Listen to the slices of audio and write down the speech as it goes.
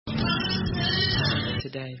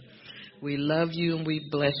today. We love you and we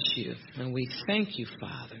bless you. And we thank you,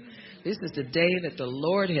 Father. This is the day that the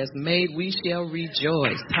Lord has made. We shall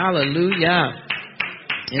rejoice. Hallelujah.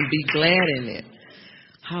 And be glad in it.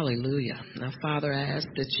 Hallelujah. Now, Father, I ask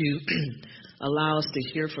that you allow us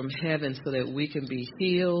to hear from heaven so that we can be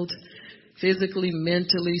healed physically,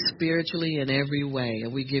 mentally, spiritually, in every way.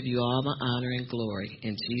 And we give you all the honor and glory.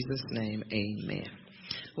 In Jesus' name, amen.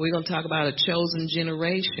 We're going to talk about a chosen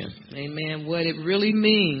generation. Amen. What it really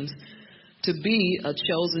means to be a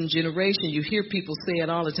chosen generation. You hear people say it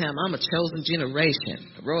all the time. I'm a chosen generation,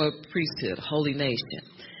 a royal priesthood, a holy nation.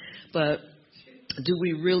 But do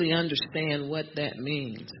we really understand what that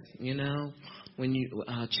means? You know, when you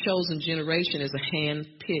chosen generation is a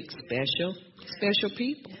hand-picked special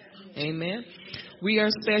people. Amen. We are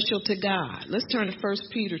special to God. Let's turn to 1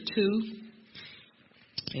 Peter 2.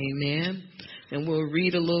 Amen. And we'll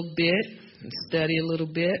read a little bit and study a little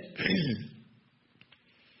bit.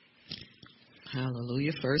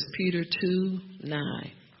 Hallelujah. 1 Peter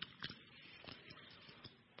 2:9.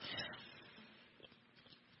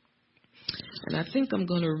 And I think I'm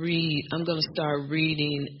going to start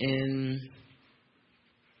reading in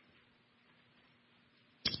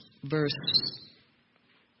verse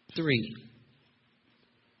 3.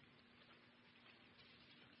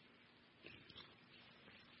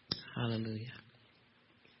 Hallelujah.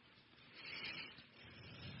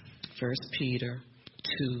 1 Peter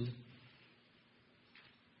 2.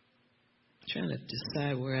 I'm trying to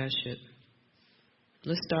decide where I should.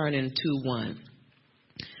 Let's start in 2:1.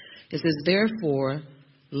 It says, therefore,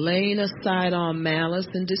 laying aside all malice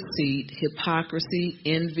and deceit, hypocrisy,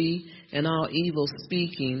 envy, and all evil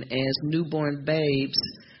speaking, as newborn babes,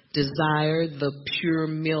 desire the pure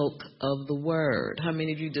milk of the word. How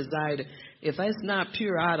many of you desire it? If it's not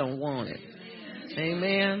pure, I don't want it.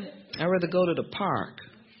 Amen. I'd rather go to the park.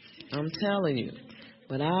 I'm telling you.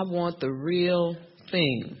 But I want the real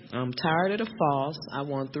thing. I'm tired of the false. I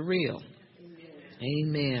want the real.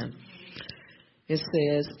 Amen. It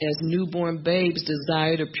says, as newborn babes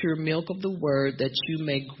desire the pure milk of the word, that you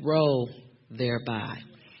may grow thereby.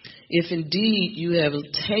 If indeed you have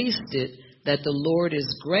tasted that the Lord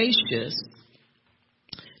is gracious,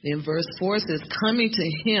 then verse 4 says, coming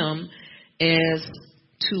to him as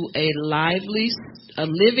to a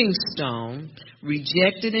living stone,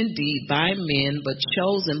 rejected indeed by men, but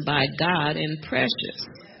chosen by God and precious.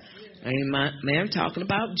 Amen. I'm talking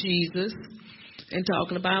about Jesus. And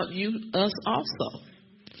talking about us also.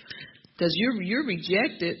 Because you're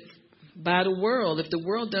rejected by the world. If the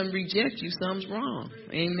world doesn't reject you, something's wrong.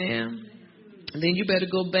 Amen. And then you better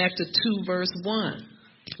go back to 2 verse 1.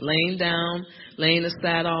 Laying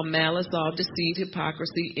aside all malice, all deceit,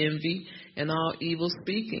 hypocrisy, envy, and all evil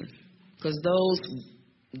speaking. Because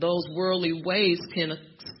those worldly ways can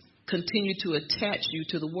continue to attach you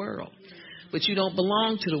to the world. But you don't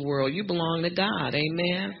belong to the world. You belong to God.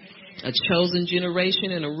 Amen. A chosen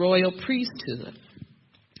generation and a royal priesthood.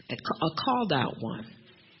 A called out one.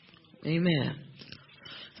 Amen.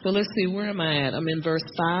 So let's see, where am I at? I'm in verse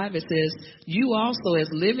 5. It says, you also as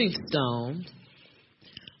living stones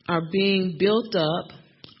are being built up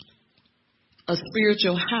a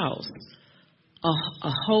spiritual house,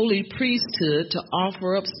 a holy priesthood to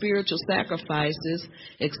offer up spiritual sacrifices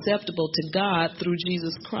acceptable to God through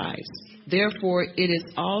Jesus Christ. Therefore, it is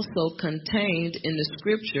also contained in the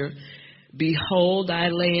scripture, behold, I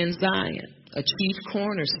lay in Zion a chief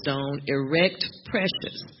cornerstone, erect,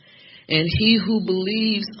 precious, and he who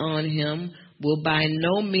believes on him will by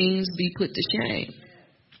no means be put to shame.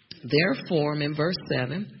 Therefore, in verse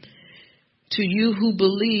 7, to you who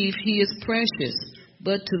believe he is precious,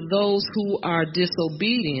 but to those who are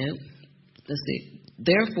disobedient,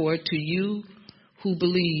 therefore to you who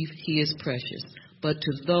believe he is precious, but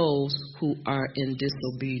to those who are in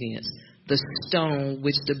disobedience, the stone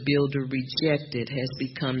which the builder rejected has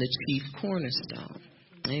become the chief cornerstone.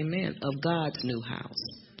 Amen. Of God's new house.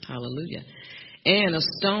 Hallelujah. And a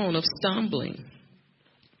stone of stumbling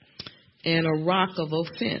and a rock of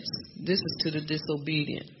offense. This is to the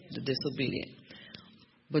disobedient.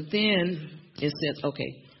 But then it says,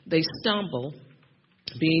 okay, they stumble,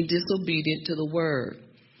 being disobedient to the word,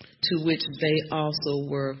 to which they also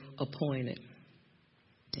were appointed.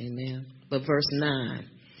 Amen. But verse 9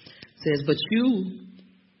 says, but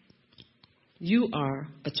you are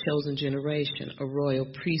a chosen generation, a royal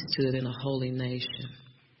priesthood, and a holy nation,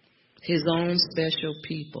 his own special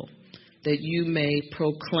people, that you may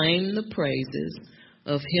proclaim the praises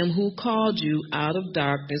of him who called you out of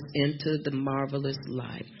darkness into the marvelous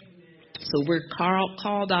light. So we're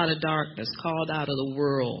called out of darkness, called out of the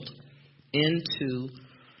world into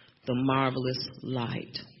the marvelous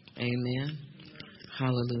light. Amen.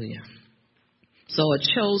 Hallelujah. So a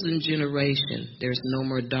chosen generation, there's no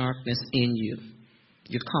more darkness in you.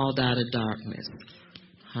 You're called out of darkness.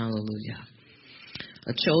 Hallelujah.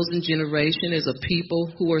 A chosen generation is a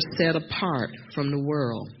people who are set apart from the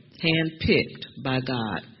world, handpicked by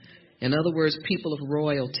God. In other words, people of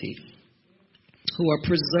royalty who are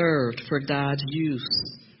preserved for God's use.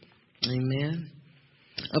 Amen.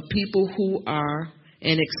 A people who are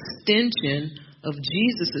an extension of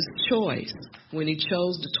Jesus' choice. When he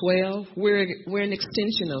chose the 12, we're an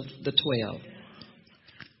extension of the 12,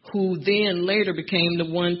 who then later became the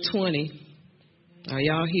 120. Are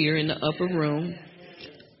y'all here in the upper room?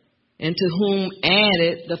 And to whom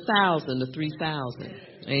added the 3,000.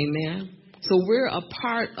 Amen. So we're a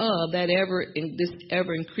part of that this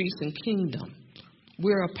ever increasing kingdom.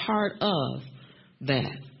 We're a part of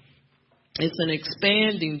that. It's an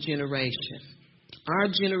expanding generation. Our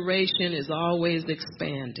generation is always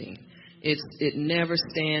expanding. It never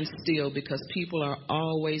stands still because people are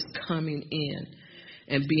always coming in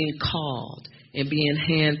and being called and being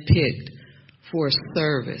handpicked for a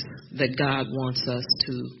service that God wants us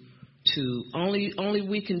to. Only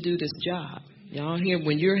we can do this job. Y'all hear?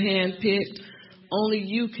 When you're handpicked, only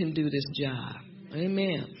you can do this job.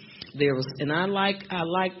 Amen. I like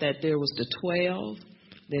that there was the 12,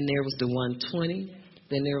 then there was the 120,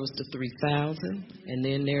 then there was the 3,000, and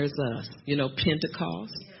then there's us.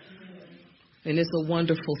 Pentecost. And it's a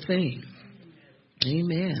wonderful thing.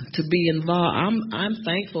 Amen. To be involved. I'm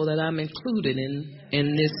thankful that I'm included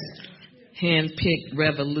in this hand-picked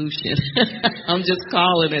revolution. I'm just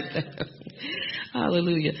calling it that.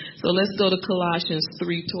 Hallelujah. So let's go to Colossians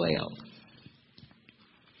 3:12.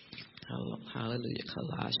 Hallelujah.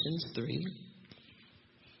 Colossians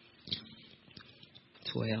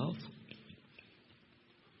 3:12.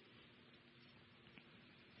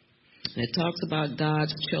 And it talks about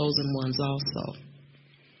God's chosen ones also.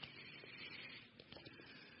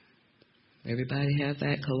 Everybody have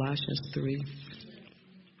that? Colossians 3.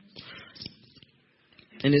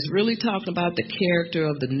 And it's really talking about the character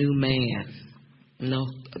of the new man.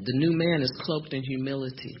 The new man is cloaked in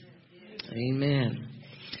humility. Amen.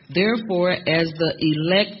 Therefore, as the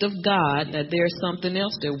elect of God, now there's something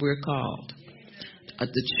else that we're called.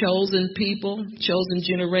 The chosen people, chosen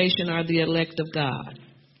generation are the elect of God.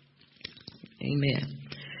 Amen.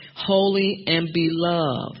 Holy and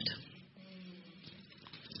beloved.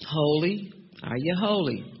 Holy, are you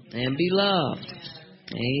holy? And beloved.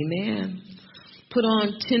 Amen. Put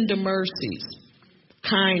on tender mercies,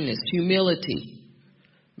 kindness, humility,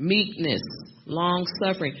 meekness,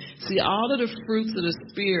 long-suffering. See, all of the fruits of the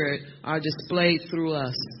Spirit are displayed through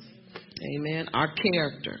us. Amen. Our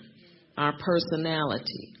character, our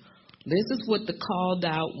personality. This is what the called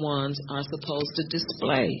out ones are supposed to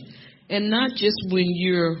display. And not just when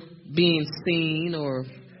you're being seen or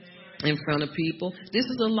in front of people. This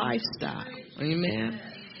is a lifestyle. Amen.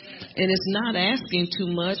 And it's not asking too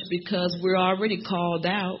much because we're already called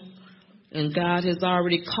out. And God has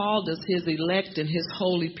already called us His elect and His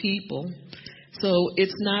holy people. So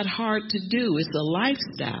it's not hard to do. It's a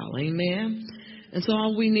lifestyle. Amen. And so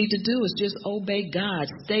all we need to do is just obey God.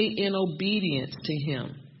 Stay in obedience to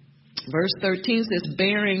Him. Verse 13 says,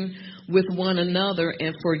 bearing with one another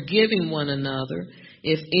and forgiving one another.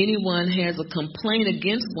 If anyone has a complaint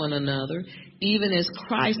against one another, even as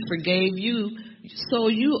Christ forgave you, so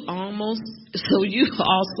you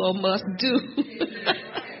also must do.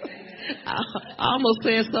 I almost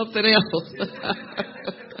said something else.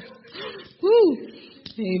 Woo.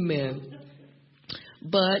 Amen.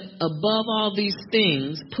 But above all these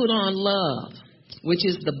things, put on love, which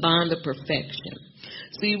is the bond of perfection.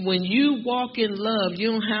 See, when you walk in love,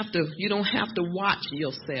 you don't have to watch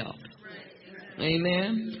yourself.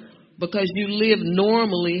 Amen. Because you live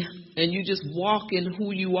normally and you just walk in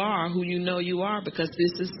who you are, who you know you are, because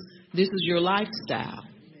this is your lifestyle.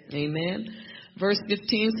 Amen. Verse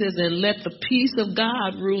 15 says, and let the peace of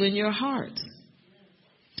God rule in your hearts,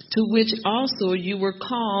 to which also you were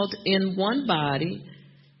called in one body,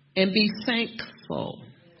 and be thankful.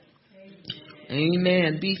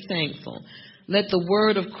 Amen. Be thankful. Let the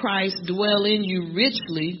word of Christ dwell in you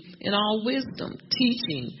richly in all wisdom,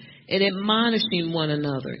 teaching and admonishing one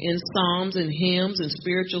another in psalms and hymns and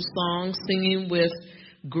spiritual songs, singing with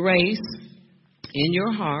grace in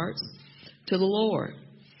your hearts to the Lord.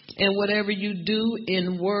 And whatever you do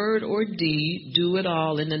in word or deed, do it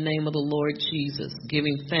all in the name of the Lord Jesus,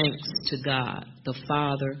 giving thanks to God, the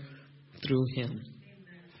Father, through Him.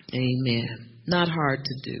 Amen. Not hard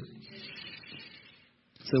to do.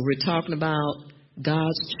 So we're talking about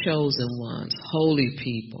God's chosen ones, holy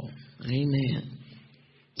people. Amen.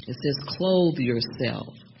 It says, clothe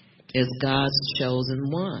yourself. as God's chosen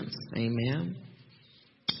ones. Amen.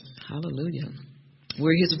 Hallelujah.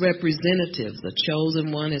 We're his representatives. The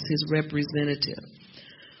chosen one is his representative,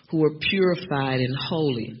 who are purified and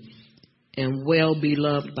holy and well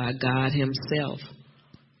beloved by God himself.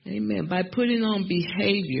 Amen. By putting on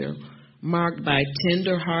behavior marked by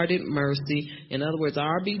tender-hearted mercy. In other words,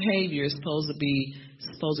 our behavior is supposed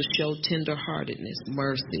to show tender-heartedness,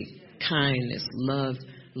 mercy, kindness, love,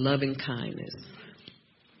 loving kindness.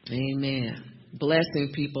 Amen.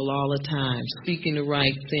 Blessing people all the time, speaking the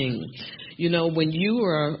right thing. You know, when you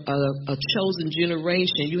are a chosen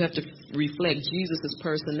generation, you have to reflect Jesus'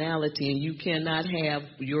 personality, and you cannot have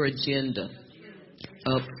your agenda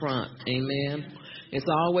up front. Amen. It's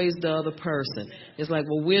always the other person. It's like,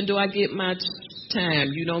 well, when do I get my time?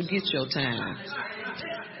 You don't get your time.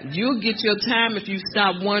 You'll get your time if you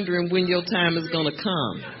stop wondering when your time is going to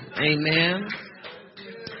come. Amen.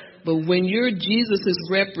 But when you're Jesus'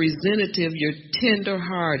 representative, you're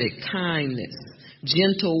tender-hearted, kindness,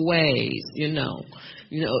 gentle ways, you know,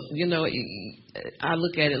 I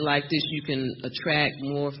look at it like this. You can attract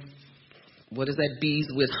more, bees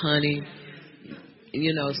with honey.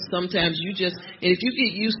 You know, sometimes and if you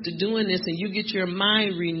get used to doing this and you get your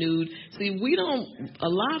mind renewed, see, a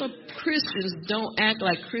lot of Christians don't act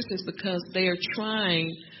like Christians because they are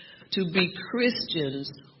trying to be Christians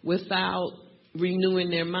without renewing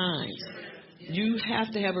their minds. You have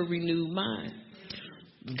to have a renewed mind.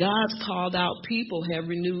 God's called out people have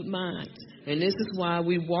renewed minds. And this is why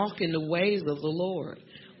we walk in the ways of the Lord.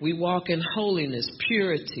 We walk in holiness,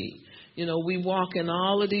 purity. You know, we walk in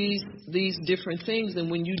all of these different things.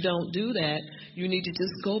 And when you don't do that, you need to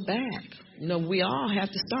just go back. You know, we all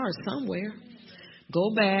have to start somewhere.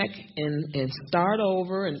 Go back and start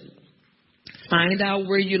over and find out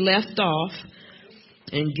where you left off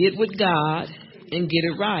and get with God and get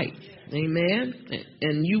it right. Amen.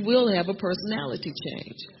 And you will have a personality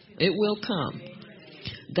change. It will come.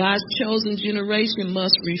 God's chosen generation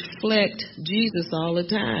must reflect Jesus all the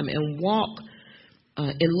time and walk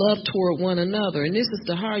in love toward one another. And this is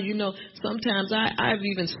the hard, sometimes I've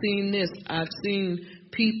even seen this. I've seen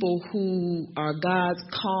people who are God's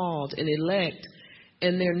called and elect,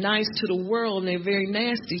 and they're nice to the world and they're very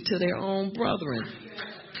nasty to their own brethren.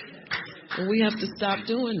 And we have to stop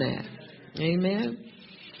doing that. Amen.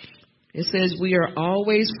 It says we are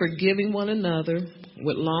always forgiving one another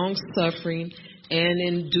with long suffering and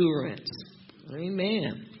endurance.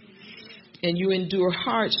 Amen. And you endure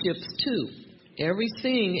hardships too.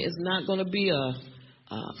 Everything is not going to be a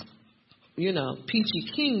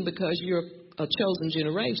peachy keen because you're a chosen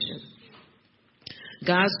generation.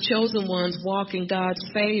 God's chosen ones walk in God's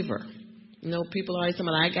favor. You know, people always say,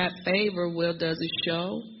 I got favor. Well, does it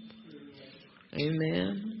show?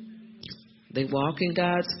 Amen. They walk in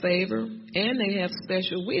God's favor, and we have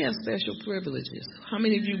special privileges. How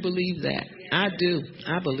many of you believe that? I do.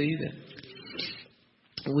 I believe it.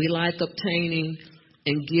 We like obtaining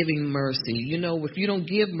and giving mercy. You know, if you don't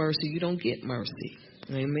give mercy, you don't get mercy.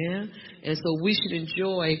 Amen. And so we should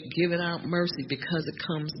enjoy giving out mercy because it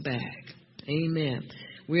comes back. Amen.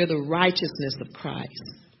 We are the righteousness of Christ.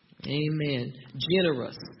 Amen.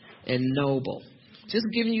 Generous and noble. Just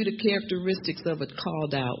giving you the characteristics of a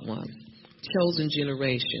called out one. Chosen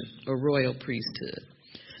generation, a royal priesthood.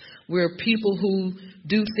 We're people who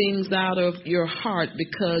do things out of your heart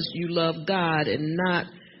because you love God and not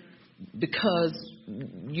because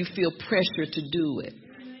you feel pressure to do it.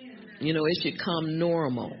 You know, it should come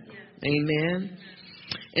normal. Amen.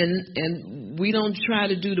 And we don't try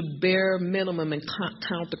to do the bare minimum and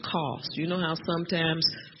count the cost. You know how sometimes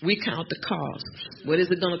we count the cost. What is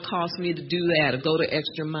it going to cost me to do that or go the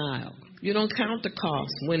extra mile? You don't count the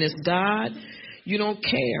cost. When it's God, you don't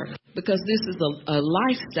care because this is a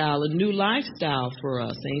lifestyle, a new lifestyle for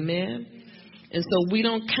us. Amen. And so we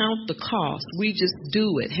don't count the cost. We just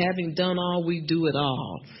do it. Having done all, we do it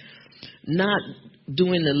all. Not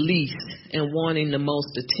doing the least and wanting the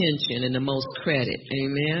most attention and the most credit.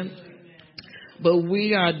 Amen. But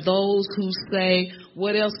we are those who say,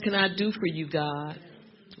 what else can I do for you, God?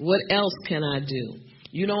 What else can I do?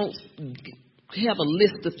 You don't have a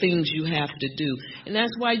list of things you have to do. And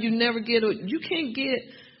that's why you can't get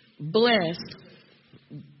blessed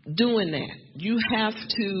doing that. You have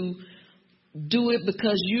to do it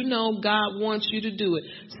because you know God wants you to do it.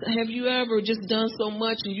 So have you ever just done so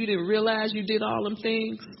much and you didn't realize you did all them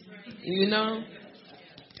things? You know?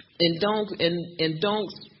 And don't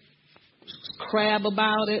crab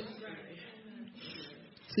about it.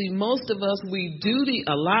 See, most of us, we do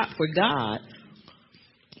a lot for God,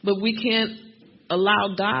 but we can't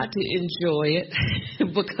allow God to enjoy it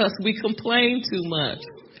because we complain too much.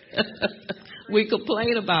 We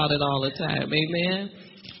complain about it all the time. Amen.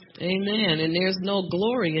 Amen. And there's no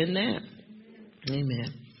glory in that.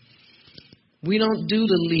 Amen. We don't do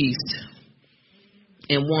the least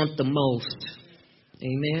and want the most.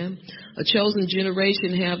 Amen. A chosen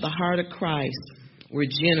generation have the heart of Christ. We're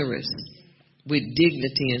generous with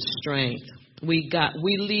dignity and strength. We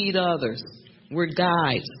lead others. We're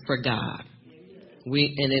guides for God.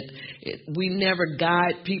 We never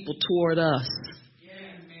guide people toward us.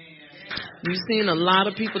 You've seen a lot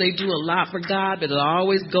of people, they do a lot for God, but it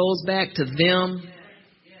always goes back to them.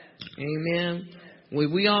 Amen.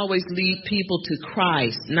 We always lead people to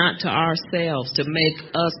Christ, not to ourselves, to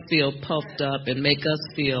make us feel puffed up and make us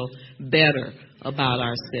feel better about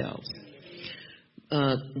ourselves.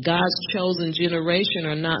 God's chosen generation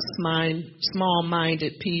are not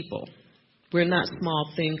small-minded people. We're not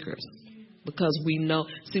small thinkers because we know.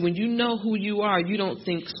 See, when you know who you are, you don't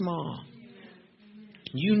think small.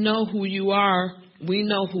 You know who you are. We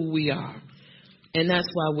know who we are. And that's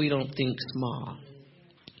why we don't think small.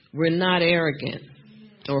 We're not arrogant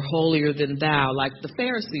or holier than thou, like the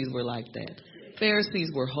Pharisees were like that.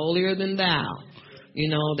 Pharisees were holier than thou. You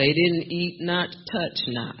know, they didn't eat not, touch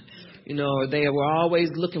not. You know, or they were always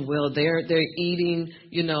looking, well, they're eating,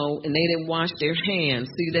 you know, and they didn't wash their hands.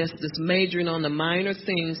 See, that's this majoring on the minor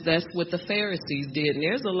things. That's what the Pharisees did. And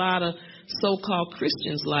there's a lot of so-called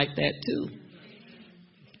Christians like that too.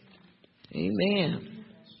 Amen.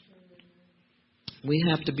 We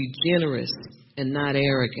have to be generous and not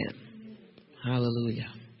arrogant. Hallelujah.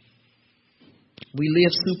 We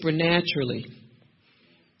live supernaturally.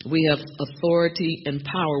 We have authority and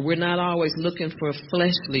power. We're not always looking for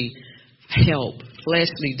fleshly help,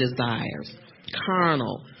 fleshly desires,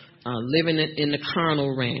 carnal, living in the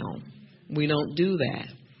carnal realm. We don't do that.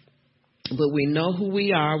 But we know who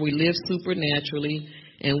we are. We live supernaturally,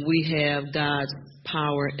 and we have God's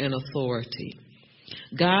power and authority.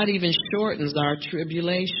 God even shortens our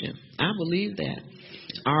tribulation. I believe that.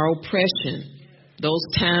 Our oppression, those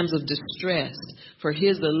times of distress. For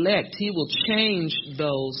his elect, he will change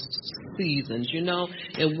those seasons, you know.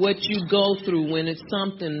 And what you go through when it's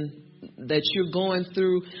something that you're going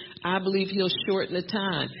through, I believe he'll shorten the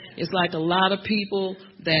time. It's like a lot of people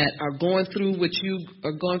that are going through what you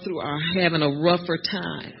are going through are having a rougher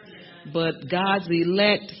time. But God's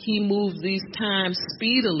elect, he moves these times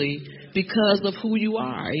speedily because of who you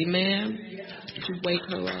are. Amen. You wake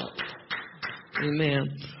her up.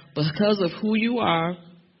 Amen. Because of who you are,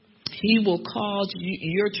 he will cause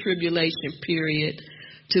your tribulation period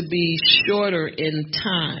to be shorter in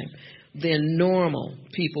time than normal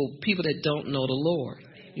people that don't know the Lord.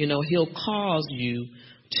 You know, he'll cause you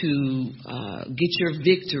to get your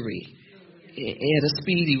victory at a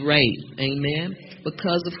speedy rate. Amen.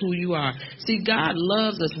 Because of who you are. See, God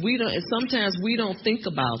loves us. Sometimes we don't think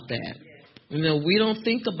about that. You know, we don't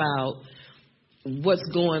think about what's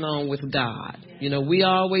going on with God. You know, we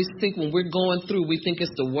always think when we're going through, we think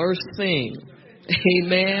it's the worst thing.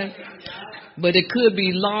 Amen. But it could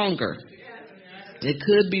be longer. It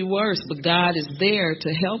could be worse, but God is there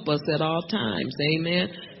to help us at all times. Amen.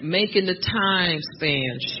 Making the time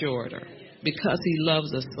span shorter because he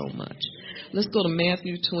loves us so much. Let's go to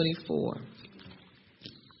Matthew 24.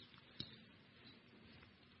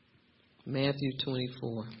 Matthew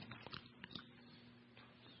 24.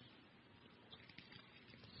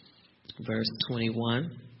 Verse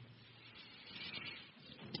 21.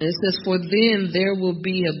 It says, For then there will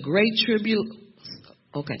be a great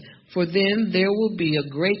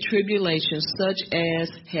tribulation, such as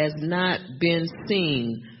has not been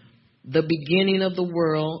seen, the beginning of the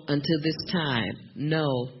world until this time.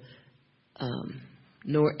 No,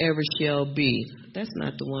 nor ever shall be. That's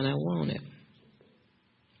not the one I wanted.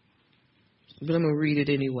 But I'm going to read it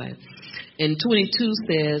anyway. And 22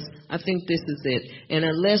 says, I think this is it. And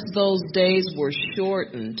unless those days were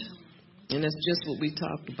shortened, and that's just what we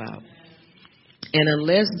talked about. And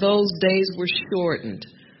unless those days were shortened,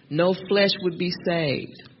 no flesh would be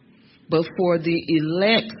saved. But for the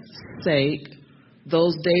elect's sake,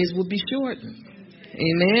 those days will be shortened.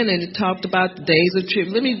 Amen. And it talked about the days of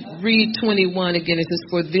tribulation. Let me read 21 again. It says,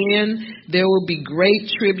 For then there will be great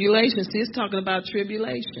tribulation. See, it's talking about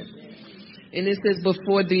tribulation. And it says, but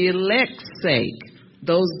for the elect's sake,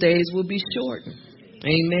 those days will be shortened.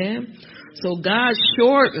 Amen. So God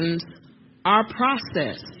shortens our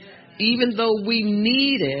process. Even though we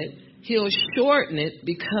need it, he'll shorten it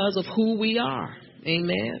because of who we are.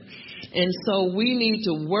 Amen. And so we need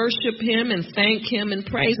to worship him and thank him and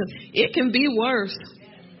praise him. It can be worse.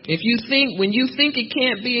 When you think it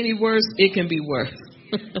can't be any worse, it can be worse.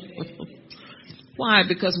 Why?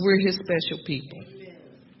 Because we're his special people.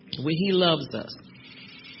 He loves us.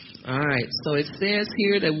 All right. So it says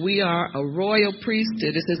here that we are a royal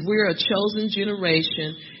priesthood. It says we're a chosen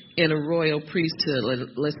generation in a royal priesthood.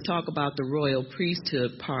 Let's talk about the royal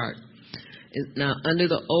priesthood part. Now, under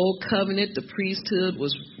the old covenant, the priesthood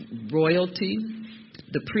was royalty.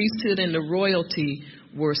 The priesthood and the royalty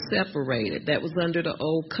were separated. That was under the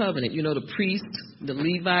old covenant. You know, the priests, the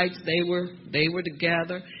Levites, they were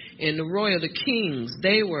together, and the royal, the kings,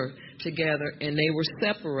 they were together, and they were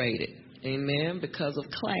separated. Amen, because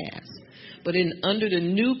of class. But under the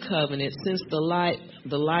new covenant, since the light,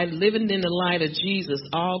 living in the light of Jesus,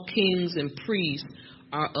 all kings and priests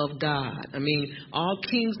are of God. I mean, all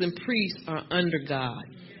kings and priests are under God,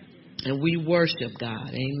 and we worship God.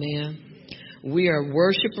 Amen. We are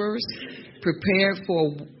worshipers, prepared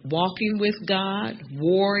for walking with God,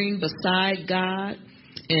 warring beside God,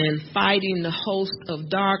 and fighting the host of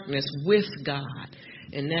darkness with God.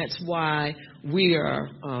 And that's why we are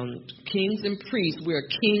kings and priests. We are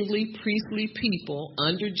kingly, priestly people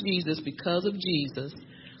under Jesus because of Jesus.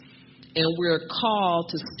 And we're called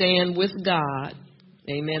to stand with God,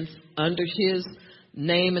 amen, under his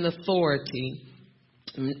name and authority.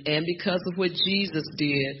 And because of what Jesus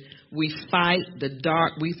did, we fight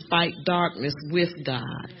darkness with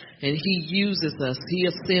God. And he uses us.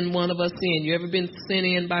 He'll send one of us in. You ever been sent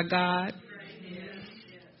in by God?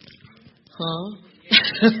 Huh?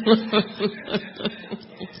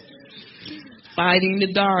 Fighting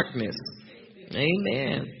the darkness.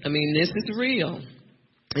 Amen. I mean, this is real.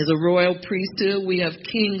 As a royal priesthood, we have a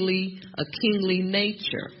kingly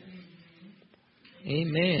nature.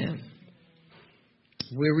 Amen.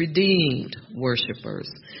 We're redeemed worshipers.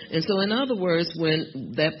 And so, in other words,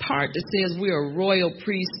 when that part that says we are a royal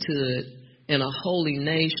priesthood and a holy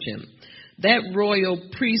nation, that royal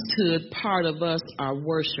priesthood part of us are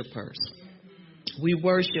worshipers. We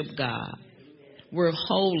worship God. We're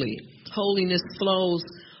holy. Holiness flows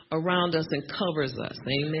around us and covers us.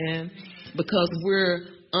 Amen. Because we're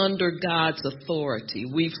under God's authority.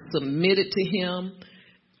 We've submitted to him.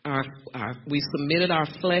 We submitted our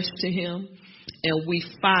flesh to him. And we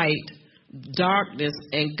fight darkness.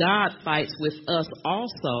 And God fights with us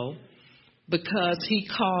also, because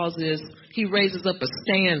he raises up a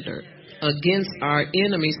standard against our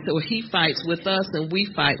enemies. So he fights with us and we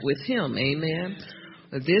fight with him. Amen.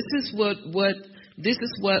 This is what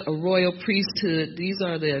a royal priesthood, these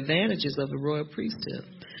are the advantages of the royal priesthood.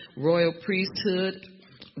 Royal priesthood,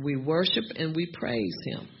 we worship and we praise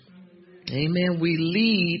him. Amen. We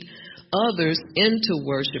lead others into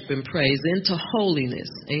worship and praise, into holiness.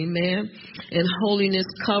 Amen. And holiness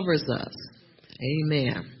covers us.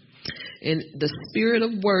 Amen. And the spirit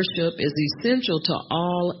of worship is essential to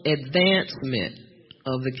all advancement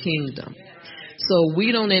of the kingdom. So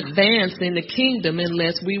we don't advance in the kingdom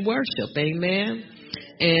unless we worship. Amen.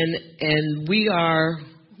 And we are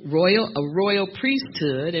a royal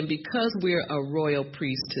priesthood, and because we're a royal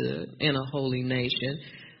priesthood and a holy nation,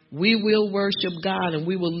 we will worship God and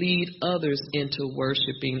we will lead others into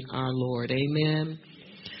worshiping our Lord. Amen.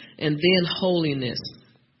 And then holiness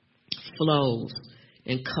flows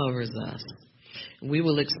and covers us. We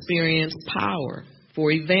will experience power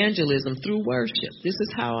for evangelism through worship. This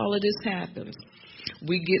is how all of this happens.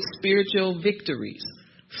 We get spiritual victories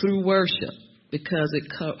through worship because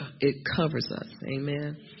it covers us.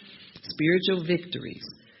 Amen. Spiritual victories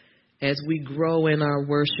as we grow in our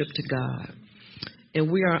worship to God. And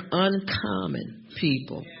we are uncommon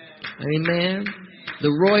people. Amen. The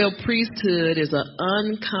royal priesthood is an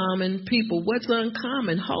uncommon people. What's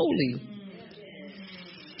uncommon? Holy.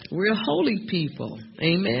 We're holy people.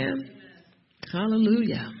 Amen.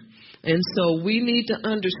 Hallelujah. And so we need to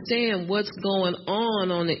understand what's going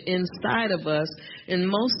on the inside of us. And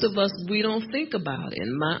most of us, we don't think about it.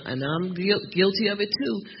 And I'm guilty of it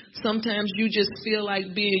too. Sometimes you just feel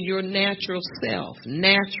like being your natural self.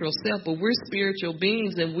 But we're spiritual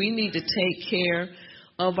beings, and we need to take care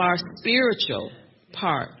of our spiritual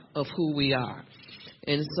part of who we are.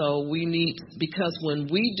 And so we need, because when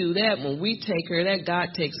we do that, when we take care of that,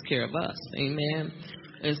 God takes care of us. Amen.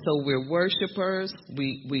 And so we're worshipers,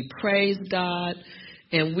 we praise God,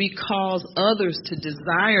 and we cause others to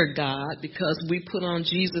desire God because we put on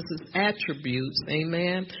Jesus' attributes.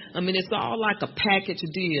 Amen. I mean, it's all like a package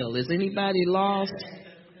deal. Is anybody lost?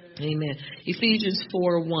 Amen. Ephesians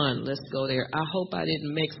 4:1. Let's go there. I hope I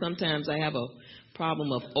didn't sometimes I have a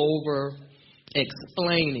problem of over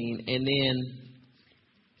explaining, and then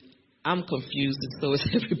I'm confused, and so is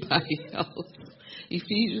everybody else.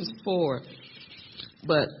 Ephesians 4.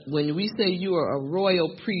 But when we say you are a royal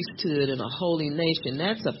priesthood and a holy nation,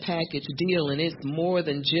 that's a package deal, and it's more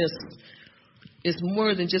than just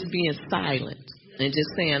being silent and just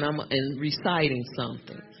saying and reciting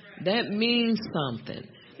something. that means something.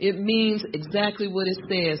 It means exactly what it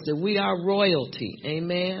says, that we are royalty.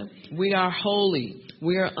 Amen. We are holy.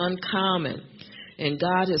 We are uncommon. And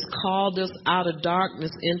God has called us out of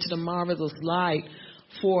darkness into the marvelous light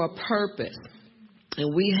for a purpose.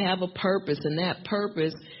 And we have a purpose, and that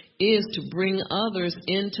purpose is to bring others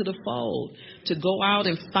into the fold, to go out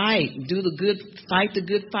and fight, fight the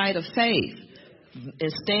good fight of faith,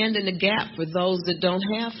 and stand in the gap for those that don't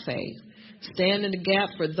have faith. Stand in the gap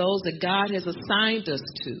for those that God has assigned us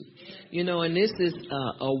to. You know, and this is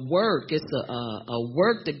a work. It's a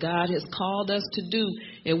work that God has called us to do,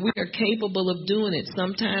 and we are capable of doing it.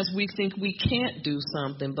 Sometimes we think we can't do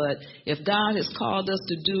something, but if God has called us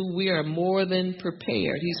to do, we are more than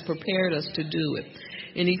prepared. He's prepared us to do it.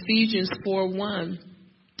 In Ephesians 4:1,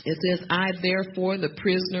 it says, I, therefore, the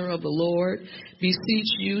prisoner of the Lord,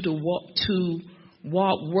 beseech you to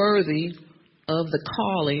walk worthy of the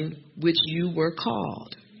calling which you were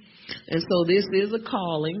called. And so this is a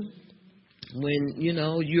calling when, you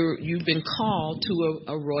know, you've been called to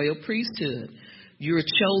a royal priesthood. You're a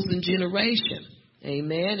chosen generation.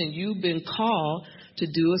 Amen. And you've been called to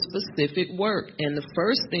do a specific work. And the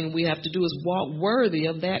first thing we have to do is walk worthy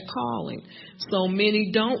of that calling. So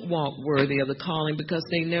many don't walk worthy of the calling because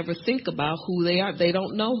they never think about who they are. They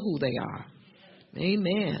don't know who they are.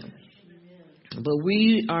 Amen. But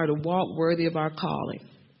we are to walk worthy of our calling,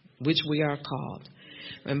 which we are called.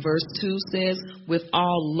 And verse 2 says, with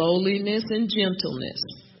all lowliness and gentleness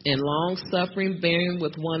and long suffering, bearing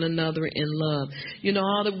with one another in love. You know,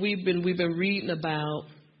 all that we've been reading about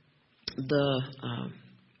the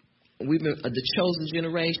chosen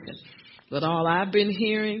generation. But all I've been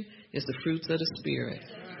hearing is the fruits of the Spirit.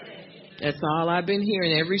 That's all I've been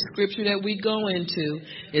hearing. Every scripture that we go into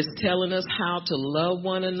is telling us how to love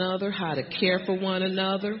one another, how to care for one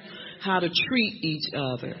another, how to treat each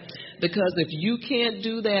other. Because if you can't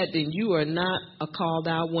do that, then you are not a called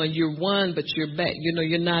out one. You're one, but you're back. You know,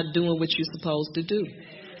 you're not doing what you're supposed to do.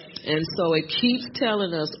 And so it keeps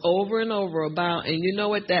telling us over and over about, and you know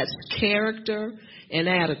what, that's character and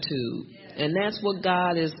attitude. And that's what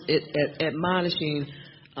God is admonishing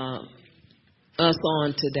us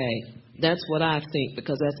on today. That's what I think,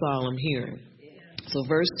 because that's all I'm hearing. So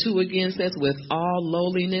verse 2 again says, with all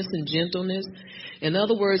lowliness and gentleness. In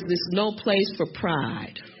other words, there's no place for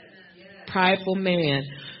pride. Prideful man,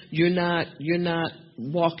 you're not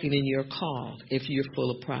walking in your call if you're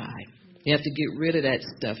full of pride. You have to get rid of that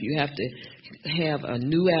stuff. You have to have a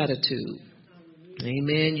new attitude.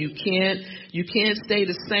 Amen. You can't stay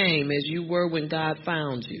the same as you were when God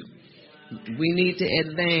found you. We need to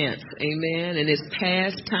advance. Amen. And it's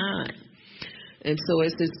past time. And so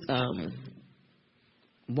it says,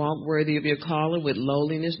 walk worthy of your calling with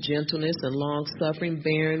lowliness, gentleness, and long suffering,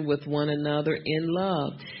 bearing with one another in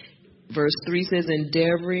love. Verse 3 says,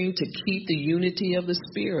 endeavoring to keep the unity of the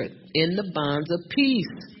Spirit in the bonds of peace.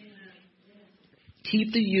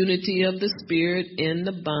 Keep the unity of the Spirit in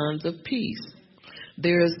the bonds of peace.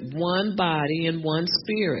 There is one body and one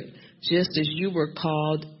Spirit, just as you were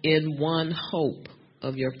called in one hope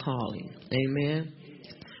of your calling. Amen.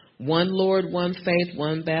 One Lord, one faith,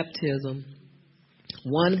 one baptism.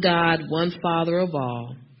 One God, one Father of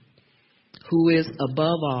all, who is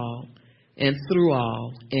above all and through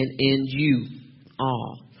all and in you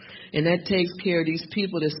all. And that takes care of these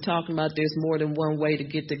people that's talking about there's more than one way to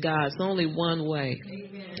get to God. It's only one way.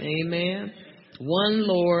 Amen. Amen. One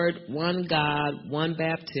Lord, one God, one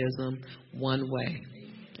baptism, one way.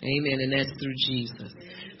 Amen. And that's through Jesus.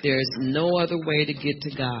 There is no other way to get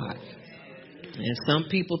to God. And some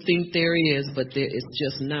people think there is, but it's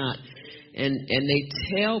just not. And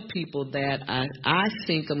they tell people that. I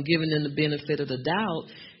think I'm giving them the benefit of the doubt.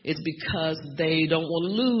 It's because they don't want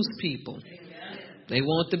to lose people. They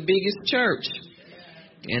want the biggest church.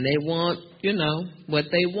 And they want, what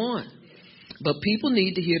they want. But people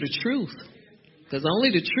need to hear the truth. Because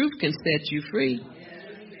only the truth can set you free.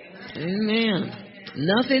 Amen.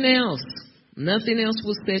 Nothing else. Nothing else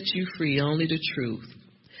will set you free. Only the truth.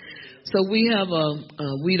 So we have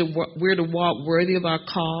we're to walk worthy of our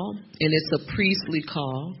call, and it's a priestly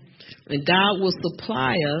call. And God will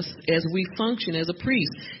supply us as we function as a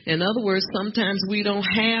priest. In other words, sometimes we don't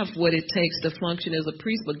have what it takes to function as a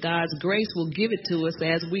priest, but God's grace will give it to us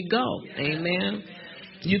as we go. Amen.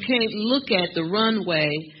 You can't look at the runway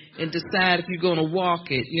and decide if you're going to walk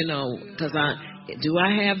it, because do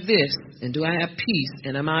I have this? And do I have peace?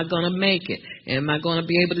 And am I going to make it? And am I going to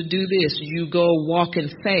be able to do this? You go walk in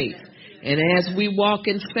faith. And as we walk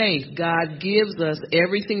in faith, God gives us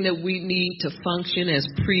everything that we need to function as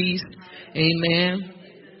priests. Amen.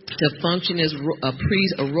 To function as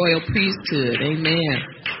a royal priesthood. Amen.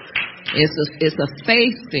 It's a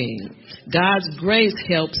faith thing. God's grace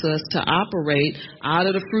helps us to operate out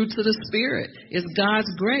of the fruits of the Spirit. It's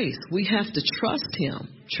God's grace. We have to trust Him.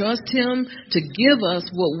 Trust Him to give us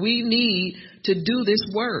what we need to do this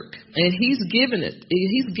work. And He's given it.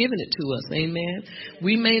 He's given it to us. Amen.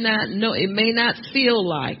 We may not know. It may not feel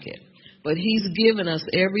like it. But He's given us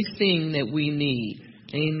everything that we need.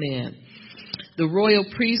 Amen. The royal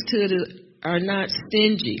priesthood are not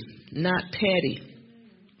stingy, not petty.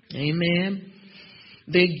 Amen.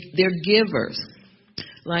 They're givers.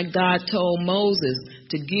 Like God told Moses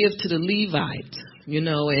to give to the Levites. You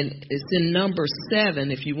know, and it's in Numbers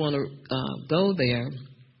 7 if you want to go there.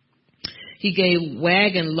 He gave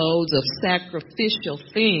wagon loads of sacrificial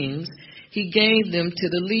things. He gave them to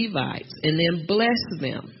the Levites and then blessed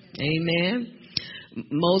them. Amen.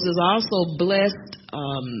 Moses also blessed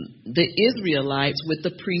the Israelites with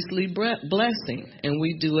the priestly blessing, and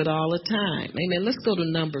we do it all the time. Amen. Let's go to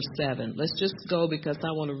number 7. Let's just go because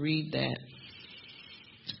I want to read that.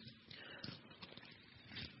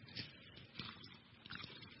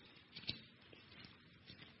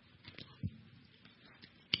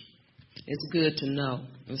 It's good to know.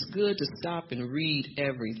 It's good to stop and read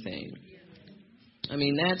everything. I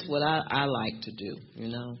mean, that's what I like to do, you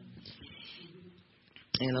know.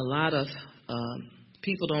 And a lot of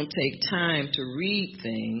people don't take time to read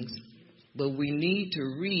things, but we need to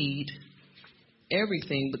read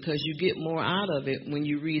everything because you get more out of it when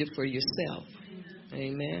you read it for yourself.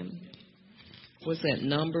 Amen. What's that?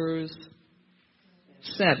 Numbers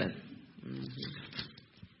 7. Mm-hmm.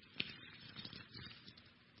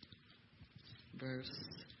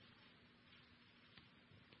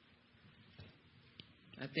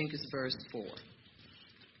 I think it's verse 4.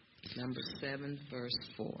 Number 7, verse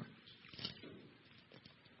 4.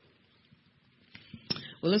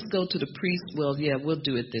 Well, let's go to the priest. Well, yeah, we'll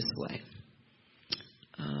do it this way.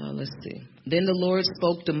 Let's see. Then the Lord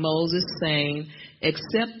spoke to Moses, saying,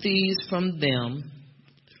 accept these from them,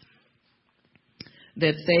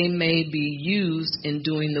 that they may be used in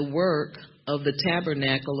doing the work of the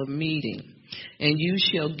tabernacle of meeting. And you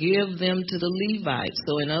shall give them to the Levites.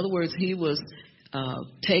 So, in other words, he was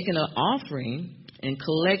taking an offering and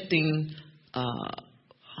collecting,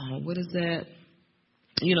 what is that?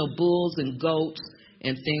 You know, bulls and goats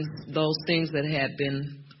and things, those things that had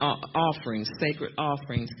been offerings, sacred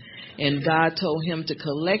offerings. And God told him to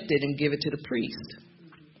collect it and give it to the priest.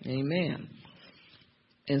 Amen.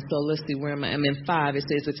 And so let's see, where am I? I'm in 5. It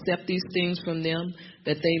says, accept these things from them,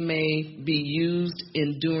 that they may be used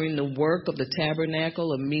in doing the work of the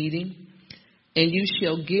tabernacle of meeting. And you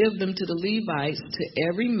shall give them to the Levites, to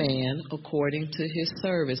every man according to his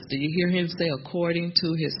service. Do you hear him say, according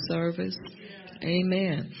to his service? Yeah.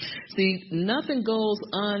 Amen. See, nothing goes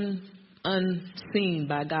unseen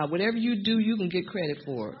by God. Whatever you do, you can get credit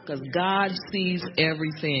for it, because God sees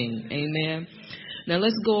everything. Amen. Now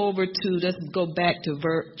let's go back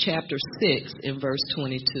to chapter 6 in verse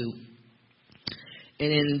 22.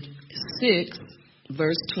 And in 6,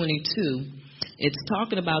 verse 22, it's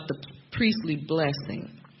talking about the priestly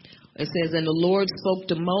blessing. It says, and the Lord spoke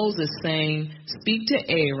to Moses, saying, speak to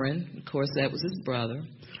Aaron, of course that was his brother,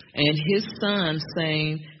 and his son,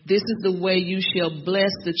 saying, this is the way you shall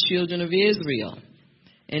bless the children of Israel.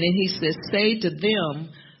 And then he says, say to them,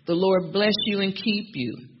 the Lord bless you and keep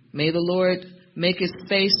you. May the Lord make his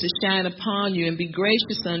face to shine upon you and be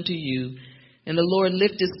gracious unto you. And the Lord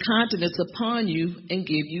lift his countenance upon you and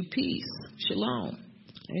give you peace. Shalom.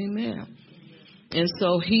 Amen. And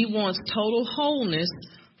so he wants total wholeness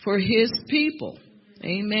for his people.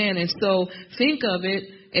 Amen. And so think of it,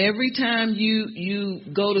 every time you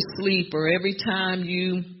go to sleep or every time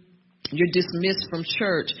you're dismissed from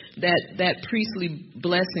church, that priestly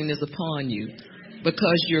blessing is upon you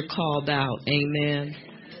because you're called out. Amen.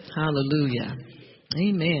 Hallelujah.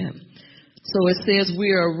 Amen. So it says we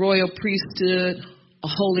are a royal priesthood, a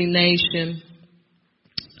holy nation.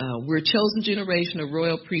 We're a chosen generation, a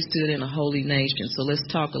royal priesthood, and a holy nation. So let's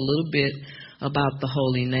talk a little bit about the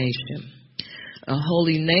holy nation. A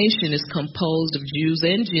holy nation is composed of Jews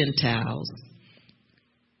and Gentiles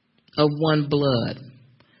of one blood.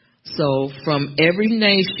 So from every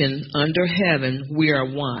nation under heaven, we are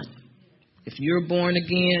one. If you're born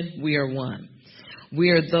again, we are one. We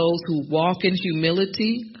are those who walk in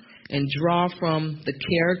humility and draw from the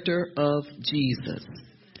character of Jesus.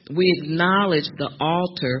 We acknowledge the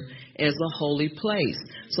altar as a holy place.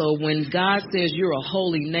 So when God says you're a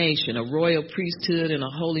holy nation, a royal priesthood and a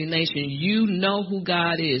holy nation, you know who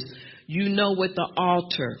God is. You know what the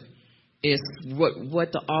altar is,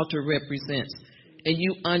 what the altar represents. And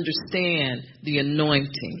you understand the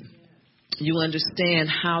anointing. You understand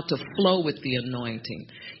how to flow with the anointing.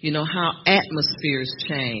 You know how atmospheres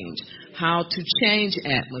change, how to change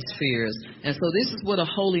atmospheres. And so this is what a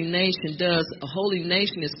holy nation does. A holy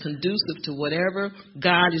nation is conducive to whatever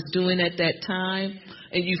God is doing at that time,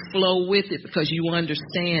 and you flow with it because you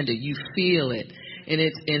understand it, you feel it. And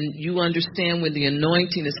you understand when the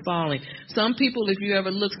anointing is falling. Some people, if you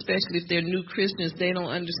ever look, especially if they're new Christians, they don't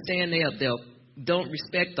understand. They'll don't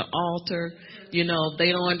respect the altar. You know,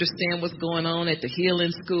 they don't understand what's going on at the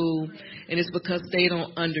healing school. And it's because they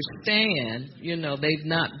don't understand, you know, they've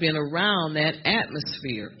not been around that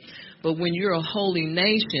atmosphere. But when you're a holy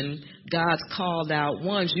nation, God's called out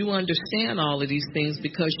ones, you understand all of these things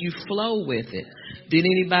because you flow with it. Did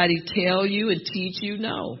anybody tell you and teach you?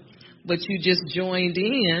 No. But you just joined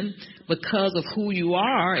in because of who you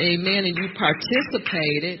are, amen, and you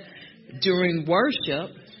participated during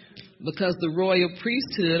worship because the royal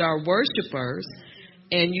priesthood are worshipers,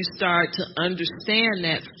 and you start to understand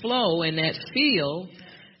that flow and that feel,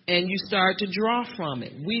 and you start to draw from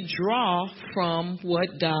it. We draw from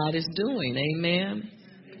what God is doing, amen.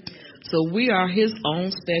 So we are his own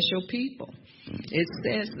special people. It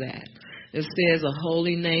says that. It says a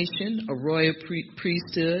holy nation, a royal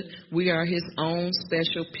priesthood. We are his own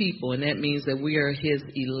special people, and that means that we are his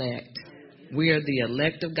elect. We are the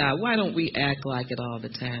elect of God. Why don't we act like it all the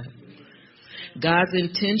time? God's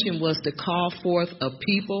intention was to call forth a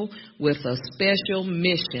people with a special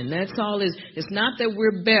mission. That's all it is. It's not that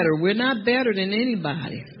we're better. We're not better than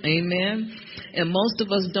anybody. Amen. And most of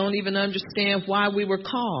us don't even understand why we were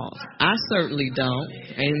called. I certainly don't.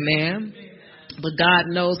 Amen. But God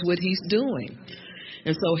knows what he's doing.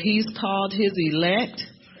 And so he's called his elect.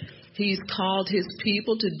 He's called his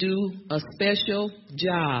people to do a special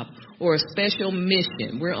job or a special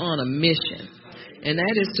mission. We're on a mission. And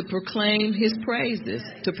that is to proclaim his praises,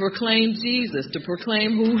 to proclaim Jesus, to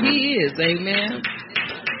proclaim who he is. Amen.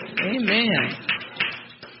 Amen.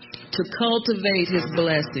 To cultivate his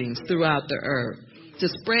blessings throughout the earth, to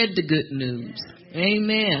spread the good news.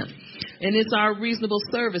 Amen. And it's our reasonable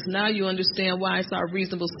service. Now you understand why it's our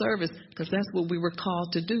reasonable service, because that's what we were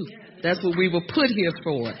called to do. That's what we were put here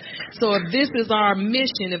for. So if this is our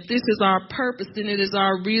mission, if this is our purpose, then it is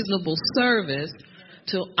our reasonable service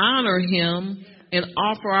to honor him and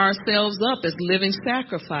offer ourselves up as living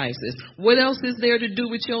sacrifices. What else is there to do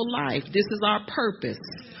with your life? This is our purpose.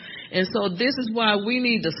 And so this is why we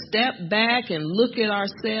need to step back and look at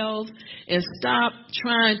ourselves and stop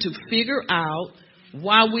trying to figure out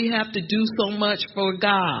why we have to do so much for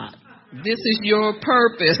God. This is your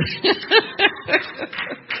purpose.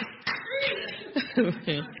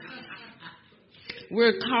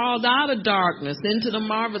 We're called out of darkness into the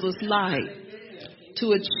marvelous light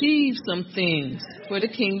to achieve some things for the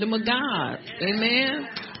kingdom of God. Amen.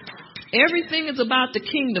 Everything is about the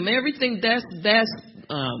kingdom. Everything that's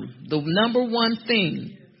the number one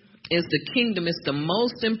thing is the kingdom. It's the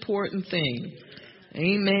most important thing.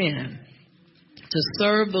 Amen. To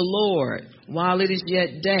serve the Lord while it is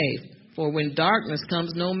yet day, for when darkness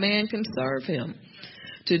comes, no man can serve him.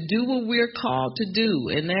 To do what we're called to do,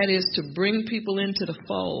 and that is to bring people into the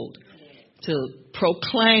fold, to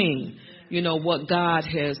proclaim, you know, what God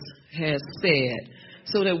has said,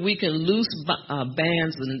 so that we can loose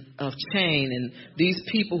bands of chain and these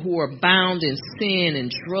people who are bound in sin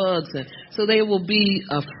and drugs, and so they will be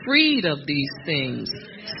freed of these things,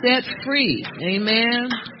 set free. Amen.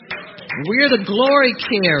 We're the glory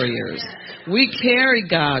carriers. We carry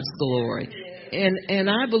God's glory. And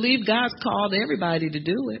I believe God's called everybody to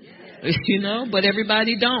do it, you know, but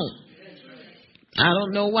everybody don't. I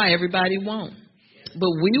don't know why everybody won't, but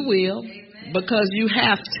we will, because you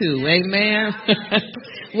have to. Amen.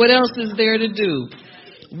 What else is there to do?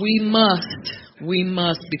 We must,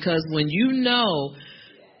 because when you know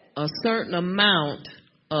a certain amount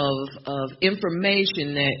of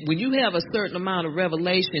information, that when you have a certain amount of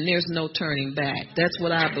revelation, there's no turning back. That's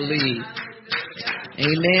what I believe.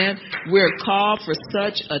 Amen. We're called for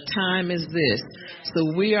such a time as this.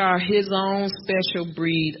 So we are his own special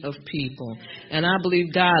breed of people. And I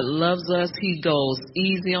believe God loves us. He goes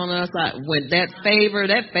easy on us. When that favor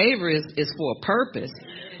is for a purpose.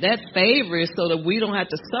 That favor is so that we don't have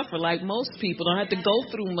to suffer like most people, don't have to go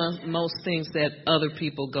through most things that other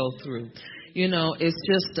people go through. You know, it's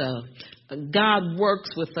just God works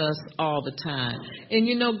with us all the time. And,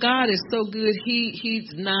 you know, God is so good. He's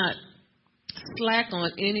not slack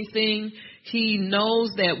on anything. He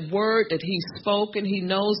knows that word that he's spoken. He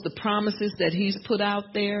knows the promises that he's put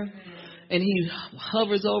out there. And he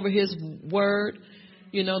hovers over his word.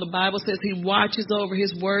 You know, the Bible says he watches over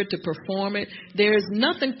his word to perform it. There's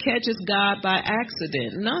nothing catches God by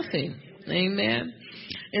accident. Nothing. Amen.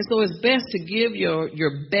 And so it's best to give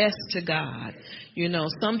your best to God. You know,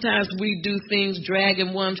 sometimes we do things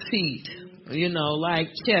dragging one feet, you know, like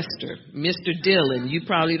Chester, Mr. Dillon. You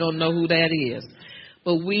probably don't know who that is.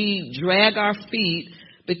 But we drag our feet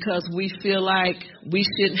because we feel like we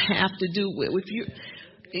shouldn't have to do it.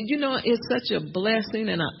 If you know, it's such a blessing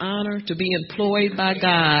and an honor to be employed by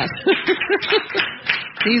God.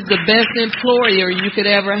 He's the best employer you could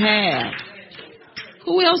ever have.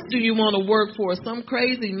 Who else do you want to work for? Some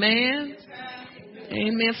crazy man?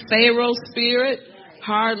 Amen. Pharaoh's spirit,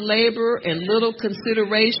 hard labor, and little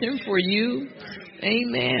consideration for you.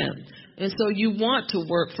 Amen. And so you want to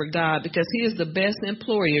work for God because He is the best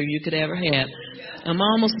employer you could ever have. I'm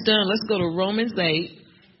almost done. Let's go to Romans 8.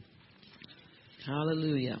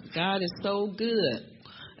 Hallelujah. God is so good.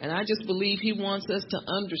 And I just believe He wants us to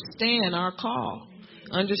understand our call.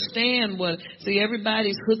 Understand what, see,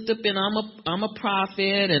 everybody's hooked up in I'm a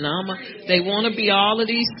prophet and they want to be all of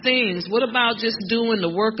these things. What about just doing the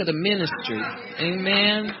work of the ministry?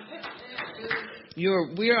 Amen.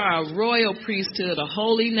 We are a royal priesthood, a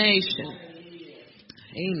holy nation.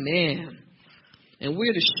 Amen. And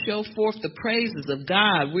we're to show forth the praises of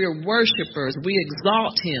God. We're worshipers. We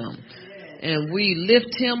exalt Him and we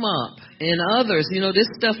lift Him up. And others, you know, this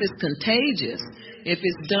stuff is contagious if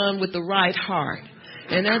it's done with the right heart.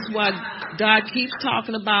 And that's why God keeps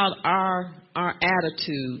talking about our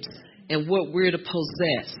attitudes and what we're to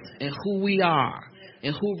possess and who we are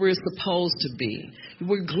and who we're supposed to be.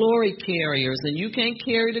 We're glory carriers, and you can't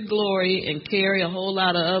carry the glory and carry a whole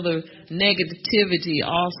lot of other negativity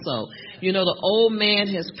also. You know, the old man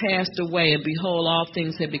has passed away, and behold, all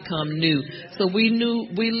things have become new. So we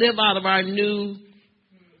live out of our new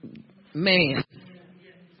man.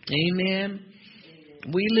 Amen.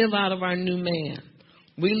 We live out of our new man.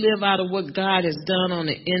 We live out of what God has done on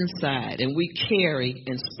the inside, and we carry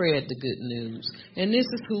and spread the good news. And this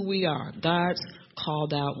is who we are, God's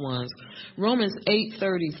called out ones. Romans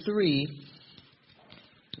 8:33,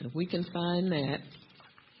 if we can find that,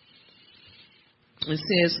 it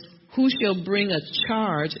says, who shall bring a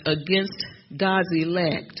charge against God's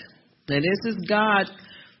elect? Now this is God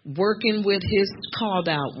working with His called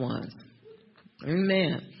out ones.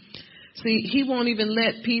 Amen. See, He won't even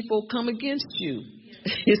let people come against you.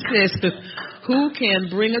 It says, who can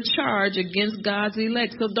bring a charge against God's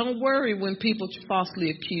elect? So don't worry when people falsely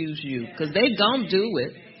accuse you, because they gonna do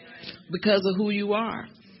it because of who you are.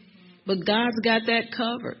 But God's got that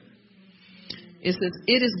covered. It says,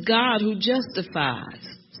 it is God who justifies.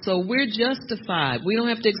 So we're justified. We don't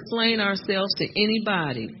have to explain ourselves to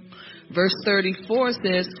anybody. Verse 34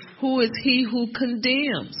 says, who is he who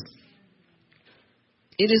condemns?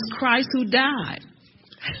 It is Christ who died.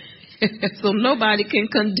 So nobody can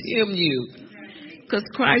condemn you because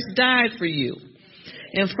Christ died for you.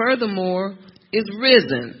 And furthermore, is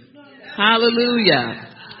risen. Hallelujah.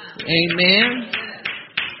 Amen.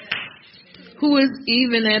 Who is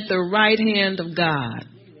even at the right hand of God,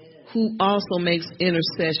 who also makes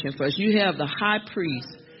intercession for us. You have the high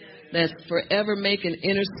priest that's forever making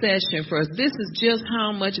intercession for us. This is just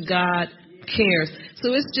how much God cares.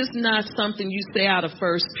 So it's just not something you say out of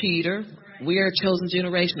 1 Peter. We are a chosen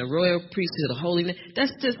generation, a royal priesthood, a holy nation.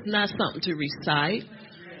 That's just not something to recite.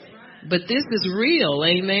 But this is real,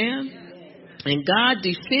 amen? And God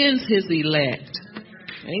defends His elect.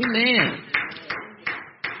 Amen.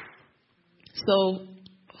 So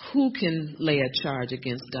who can lay a charge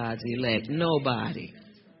against God's elect? Nobody.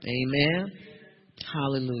 Amen.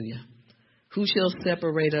 Hallelujah. Who shall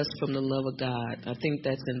separate us from the love of God? I think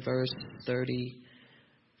that's in verse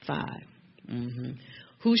 35.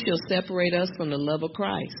 Who shall separate us from the love of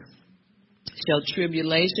Christ? Shall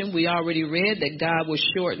tribulation? We already read that God will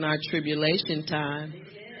shorten our tribulation time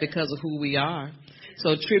because of who we are.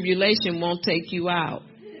 So tribulation won't take you out.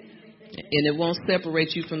 And it won't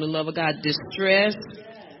separate you from the love of God. Distress,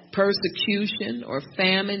 persecution, or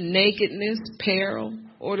famine, nakedness, peril,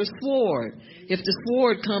 or the sword. If the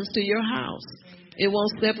sword comes to your house, it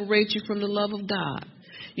won't separate you from the love of God.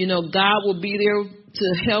 You know, God will be there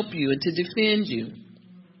to help you and to defend you.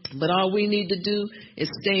 But all we need to do is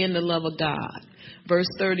stay in the love of God. Verse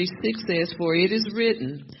 36 says, for it is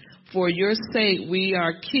written, for your sake we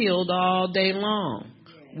are killed all day long.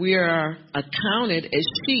 We are accounted as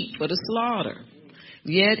sheep for the slaughter.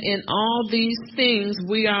 Yet in all these things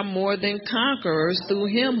we are more than conquerors through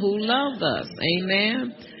Him who loved us.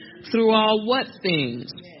 Amen. Through all what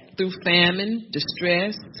things? Through famine,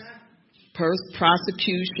 distress,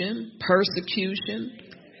 persecution,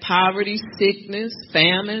 poverty, sickness,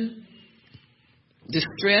 famine,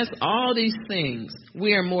 distress, all these things.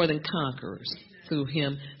 We are more than conquerors. through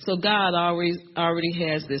him. So God already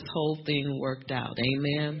has this whole thing worked out.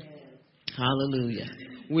 Amen. Hallelujah.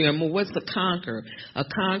 We are more. What's a conqueror? A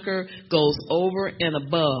conqueror goes over and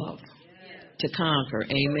above to conquer.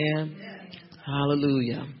 Amen.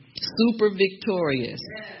 Hallelujah. Super victorious.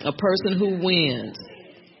 A person who wins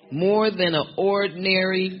more than an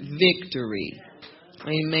ordinary victory.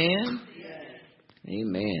 Amen.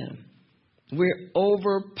 Amen. We're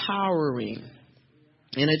overpowering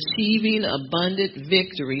and achieving abundant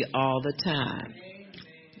victory all the time.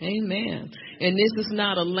 Amen. And this is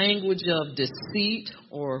not a language of deceit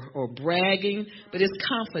or bragging, but it's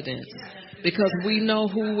confidence because we know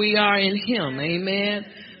who we are in him. Amen.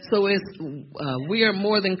 So we are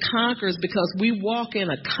more than conquerors because we walk in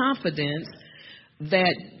a confidence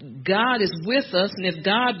that God is with us, and if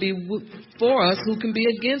God be for us, who can be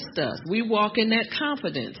against us? We walk in that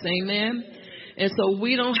confidence. Amen. And so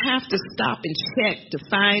we don't have to stop and check to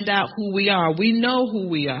find out who we are. We know who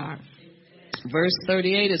we are. Verse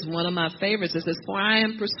 38 is one of my favorites. It says, for I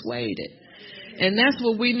am persuaded. And that's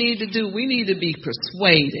what we need to do. We need to be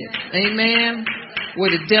persuaded. Amen.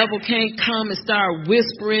 Where the devil can't come and start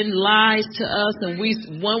whispering lies to us.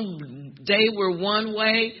 And one day we're one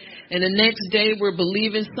way, and the next day we're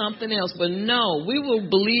believing something else. But no, we will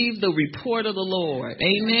believe the report of the Lord.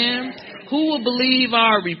 Amen. Who will believe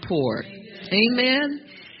our report? Amen.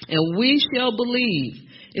 And we shall believe.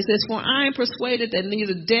 It says, for I am persuaded that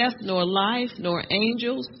neither death, nor life, nor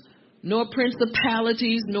angels, nor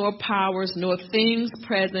principalities, nor powers, nor things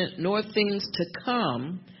present, nor things to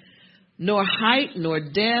come, nor height, nor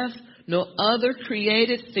depth, nor other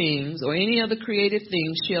created things, or any other created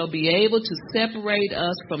thing shall be able to separate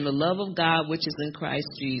us from the love of God which is in Christ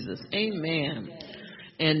Jesus. Amen.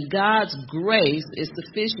 And God's grace is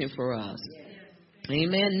sufficient for us.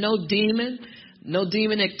 Amen. No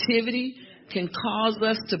demon activity can cause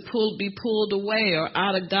us to be pulled away or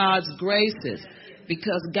out of God's graces,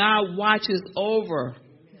 because God watches over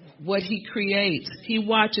what he creates. He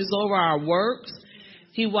watches over our works.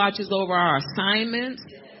 He watches over our assignments.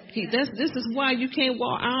 This is why you can't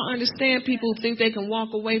walk. I don't understand people who think they can walk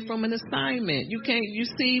away from an assignment. You can't. You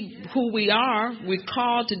see who we are. We're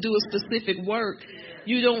called to do a specific work.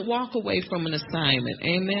 You don't walk away from an assignment.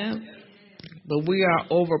 Amen. But we are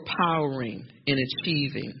overpowering and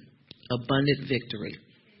achieving abundant victory.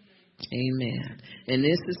 Amen. And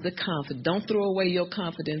this is the confidence. Don't throw away your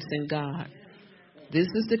confidence in God. This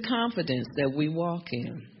is the confidence that we walk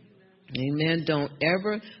in. Amen. Don't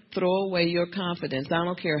ever throw away your confidence. I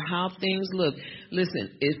don't care how things look.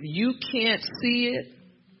 Listen, if you can't see it,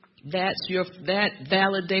 that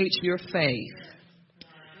validates your faith.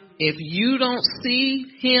 If you don't see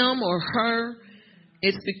him or her,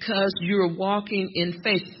 it's because you're walking in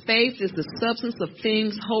faith. Faith is the substance of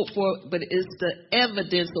things hoped for, but it's the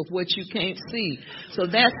evidence of what you can't see. So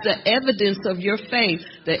that's the evidence of your faith.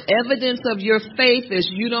 The evidence of your faith is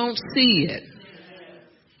you don't see it,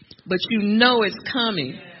 but you know it's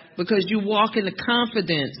coming because you walk in the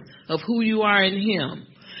confidence of who you are in him.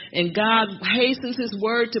 And God hastens his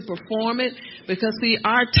word to perform it because, see,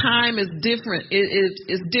 our time is different.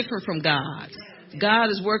 It's different from God's. God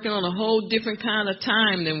is working on a whole different kind of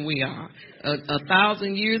time than we are.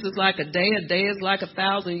 1,000 years is like a day is like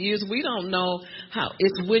 1,000 years. We don't know how.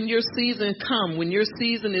 It's when your season comes. When your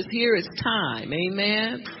season is here, it's time.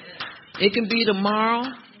 Amen. It can be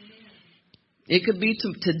tomorrow. It could be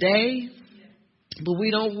today. But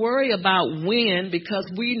we don't worry about when, because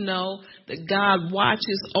we know that God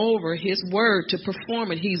watches over his word to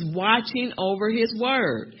perform it. He's watching over his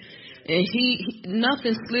word. And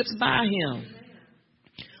nothing slips by him.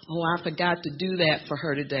 Oh, I forgot to do that for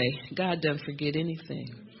her today. God doesn't forget anything.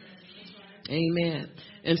 Amen.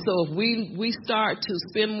 And so if we start to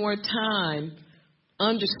spend more time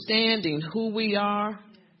understanding who we are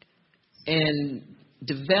and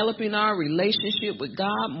developing our relationship with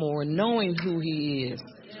God more, knowing who he is,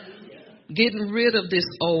 getting rid of this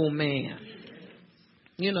old man.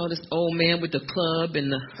 You know, this old man with the club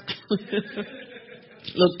and the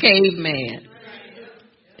little caveman.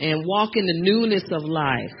 And walk in the newness of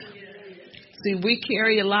life. See, we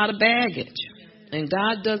carry a lot of baggage. And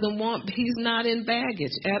God doesn't he's not in baggage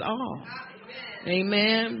at all.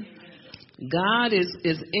 Amen. God is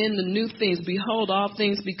in the new things. Behold, all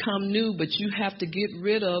things become new, but you have to get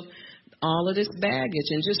rid of all of this baggage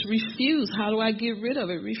and just refuse. How do I get rid of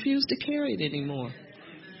it? Refuse to carry it anymore.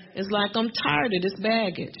 It's like I'm tired of this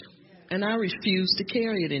baggage and I refuse to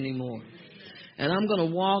carry it anymore. And I'm going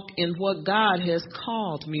to walk in what God has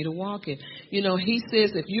called me to walk in. You know, he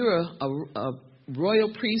says if you're a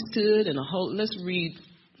royal priesthood and let's read,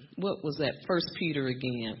 what was that? 1 Peter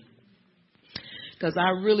again. because I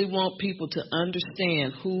really want people to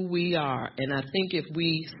understand who we are. And I think if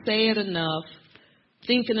we say it enough,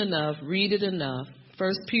 think it enough, read it enough,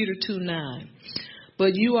 1 Peter 2:9.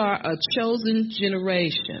 But you are a chosen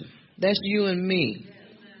generation. That's you and me.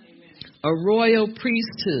 A royal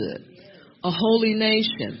priesthood, a holy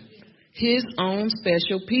nation, his own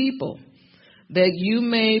special people, that you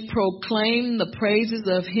may proclaim the praises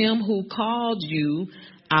of him who called you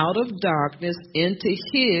out of darkness into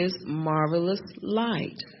his marvelous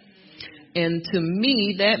light. And to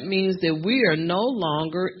me, that means that we are no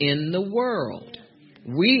longer in the world.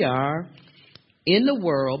 We are in the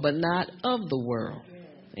world, but not of the world.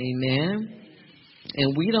 Amen.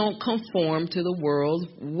 And we don't conform to the world's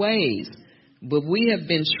ways, but we have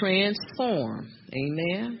been transformed.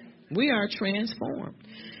 Amen. We are transformed.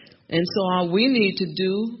 And so all we need to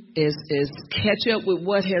do is catch up with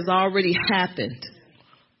what has already happened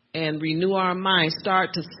and renew our minds.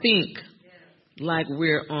 Start to think like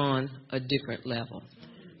we're on a different level.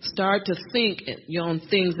 Start to think on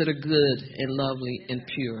things that are good and lovely and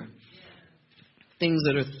pure. Things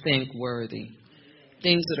that are thankworthy.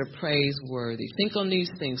 Things that are praiseworthy. Think on these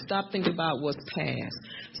things. Stop thinking about what's past.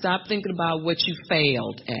 Stop thinking about what you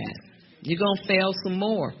failed at. You're going to fail some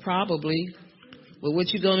more, probably. But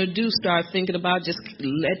what you're going to do, start thinking about, just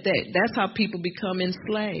let that. That's how people become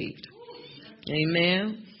enslaved.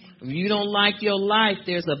 Amen. If you don't like your life,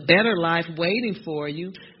 there's a better life waiting for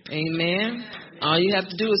you. Amen. All you have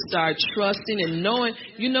to do is start trusting and knowing.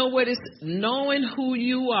 You know what? It's knowing who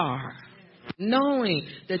you are. Knowing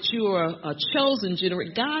that you are a chosen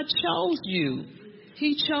generation. God chose you.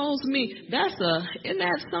 He chose me. Isn't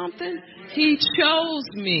that something? He chose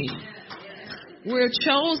me. We're a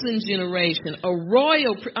chosen generation, a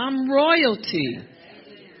royal. I'm royalty.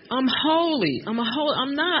 I'm holy. I'm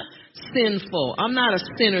not sinful. I'm not a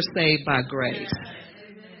sinner saved by grace.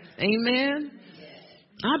 Amen.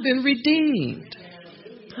 I've been redeemed.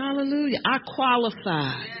 Hallelujah. I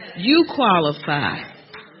qualify. You qualify.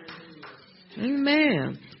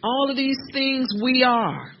 Amen. All of these things we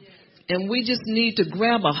are. And we just need to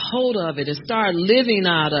grab a hold of it and start living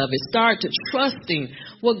out of it. Start to trusting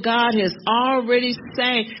what God has already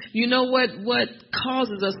said. You know what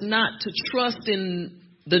causes us not to trust in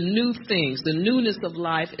the new things, the newness of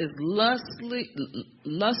life, is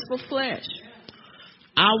lustful flesh.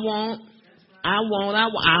 I'll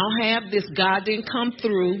have this. God didn't come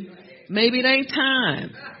through. Maybe it ain't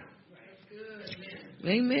time.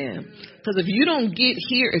 Amen. Because if you don't get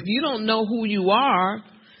here, if you don't know who you are,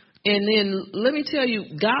 and then let me tell you,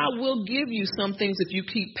 God will give you some things if you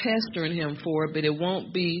keep pestering him for it, but it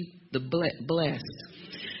won't be the blessed.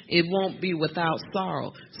 It won't be without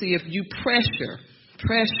sorrow. See, if you pressure,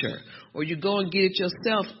 or you go and get it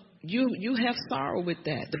yourself, you have sorrow with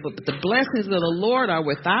that. But the blessings of the Lord are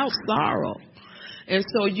without sorrow. And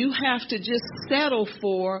so you have to just settle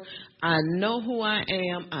for, I know who I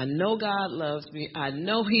am. I know God loves me. I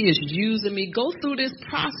know he is using me. Go through this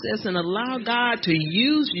process and allow God to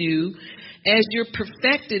use you as you're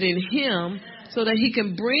perfected in him so that he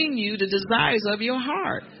can bring you the desires of your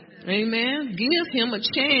heart. Amen. Give him a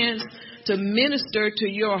chance to minister to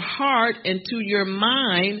your heart and to your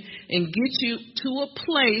mind and get you to a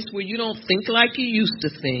place where you don't think like you used to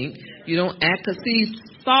think. You don't act, because these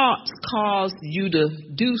thoughts cause you to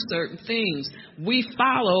do certain things. We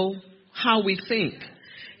follow how we think.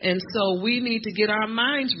 And so we need to get our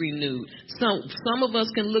minds renewed. Some of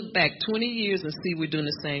us can look back 20 years and see we're doing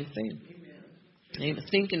the same thing. Amen.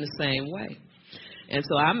 Thinking the same way. And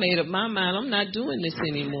so I made up my mind, I'm not doing this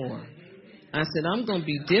anymore. I said, I'm going to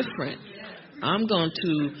be different. I'm going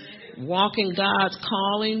to walk in God's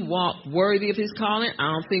calling, walk worthy of his calling. I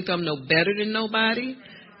don't think I'm no better than nobody,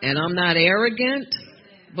 and I'm not arrogant,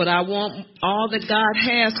 but I want all that God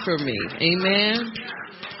has for me. Amen.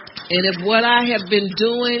 And if what I have been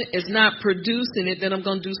doing is not producing it, then I'm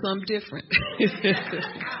going to do something different.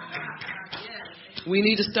 We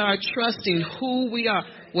need to start trusting who we are.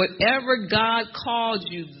 Whatever God called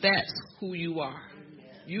you, that's who you are.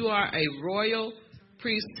 You are a royal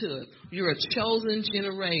priesthood. You're a chosen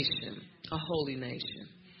generation, a holy nation.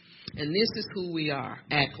 And this is who we are.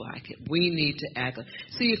 Act like it. We need to act like it.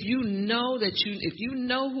 See, if you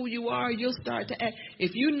know who you are, you'll start to act.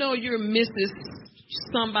 If you know you're Mrs.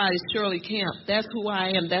 somebody, Shirley Camp, that's who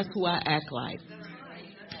I am. That's who I act like.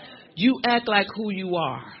 You act like who you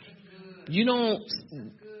are. You're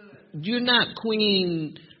not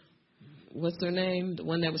Queen, what's her name? The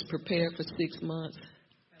one that was prepared for 6 months.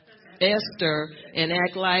 Esther, and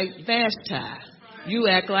act like Vashti. You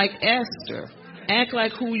act like Esther. Act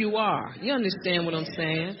like who you are. You understand what I'm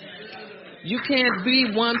saying? You can't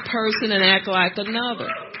be one person and act like another.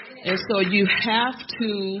 And so you have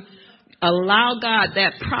to allow God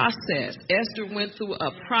that process. Esther went through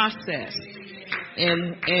a process.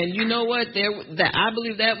 And you know what? I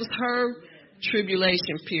believe that was her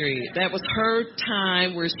tribulation period. That was her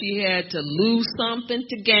time where she had to lose something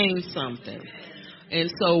to gain something.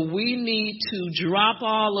 And so we need to drop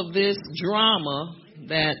all of this drama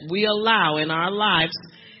that we allow in our lives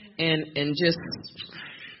and just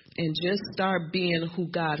start being who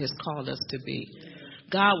God has called us to be.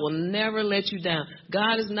 God will never let you down.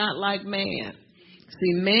 God is not like man.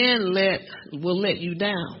 See, man will let you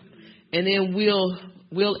down, and then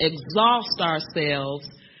we'll exhaust ourselves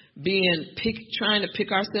trying to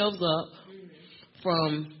pick ourselves up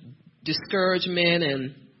from discouragement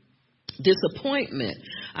and disappointment.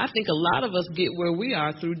 I think a lot of us get where we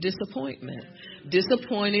are through disappointment.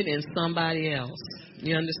 Disappointed in somebody else.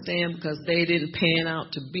 You understand? Because they didn't pan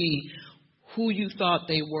out to be who you thought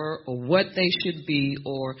they were or what they should be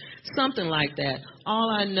or something like that. All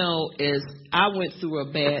I know is I went through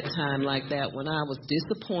a bad time like that when I was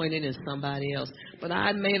disappointed in somebody else. But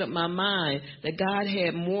I made up my mind that God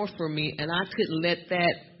had more for me, and I couldn't let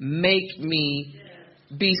that make me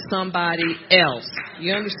be somebody else.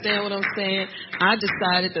 You understand what I'm saying? I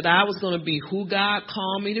decided that I was going to be who God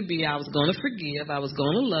called me to be. I was going to forgive. I was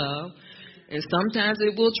going to love. And sometimes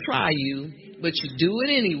it will try you, but you do it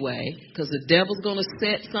anyway, because the devil's going to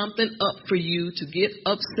set something up for you to get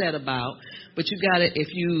upset about. But you got to, if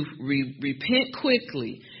you repent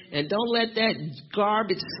quickly and don't let that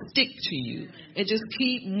garbage stick to you, and just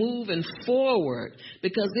keep moving forward,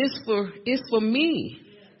 because it's for me.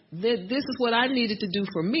 This is what I needed to do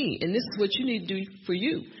for me, and this is what you need to do for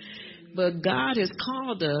you. But God has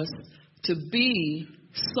called us to be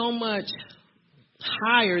so much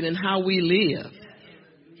higher than how we live.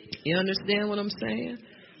 You understand what I'm saying?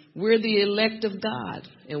 We're the elect of God,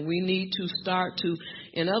 and we need to start to,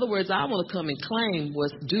 in other words, I want to come and claim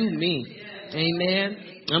what's due me. Amen.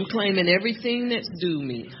 I'm claiming everything that's due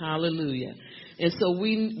me. Hallelujah. And so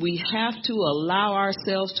we have to allow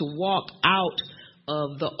ourselves to walk out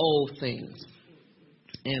of the old things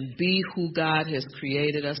and be who God has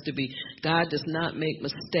created us to be. God does not make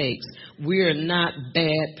mistakes. We're not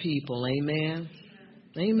bad people. Amen.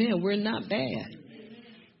 Amen. We're not bad.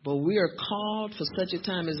 But we are called for such a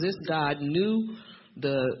time as this. God knew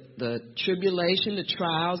the tribulation, the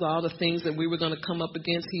trials, all the things that we were going to come up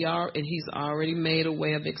against. And He's already made a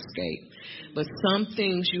way of escape. But some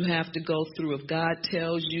things you have to go through. If God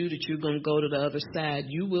tells you that you're going to go to the other side,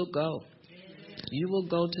 you will go. You will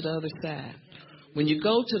go to the other side. When you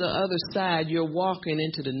go to the other side, you're walking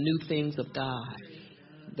into the new things of God.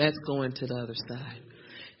 That's going to the other side.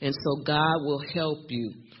 And so God will help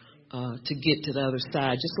you to get to the other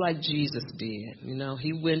side, just like Jesus did. You know,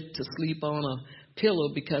 He went to sleep on a pillow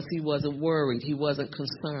because He wasn't worried. He wasn't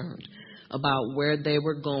concerned about where they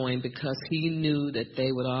were going, because He knew that they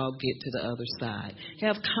would all get to the other side.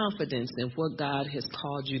 Have confidence in what God has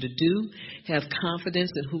called you to do. Have confidence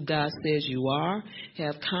in who God says you are.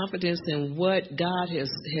 Have confidence in what God has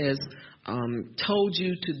told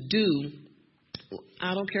you to do.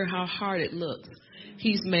 I don't care how hard it looks.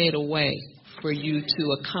 He's made a way for you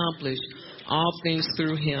to accomplish all things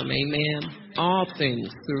through Him. Amen. All things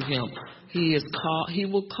through Him. He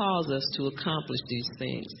will cause us to accomplish these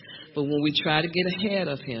things. But when we try to get ahead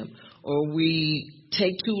of Him, or we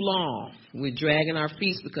take too long, we're dragging our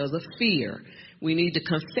feet because of fear. We need to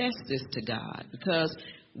confess this to God, because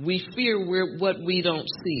we fear what we don't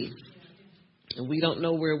see, and we don't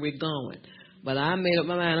know where we're going. But I made up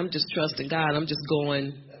my mind. I'm just trusting God. I'm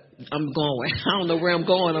going. I don't know where I'm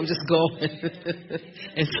going. I'm just going.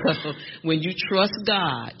 And so when you trust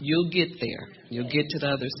God, you'll get there. You'll get to the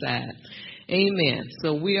other side. Amen.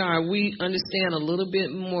 So we understand a little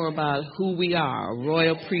bit more about who we are, a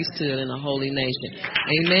royal priesthood and a holy nation.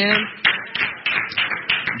 Amen.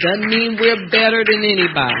 Doesn't mean we're better than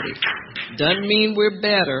anybody. Doesn't mean we're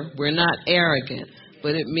better. We're not arrogant.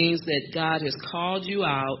 But it means that God has called you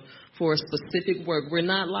out for a specific work. We're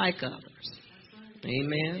not like others.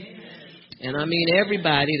 Amen. And I mean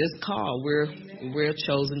everybody that's called. We're a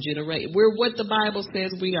chosen generation. We're what the Bible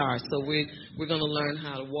says we are. So we're going to learn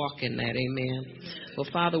how to walk in that. Amen. Well,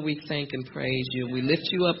 Father, we thank and praise you. We lift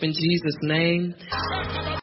you up in Jesus' name.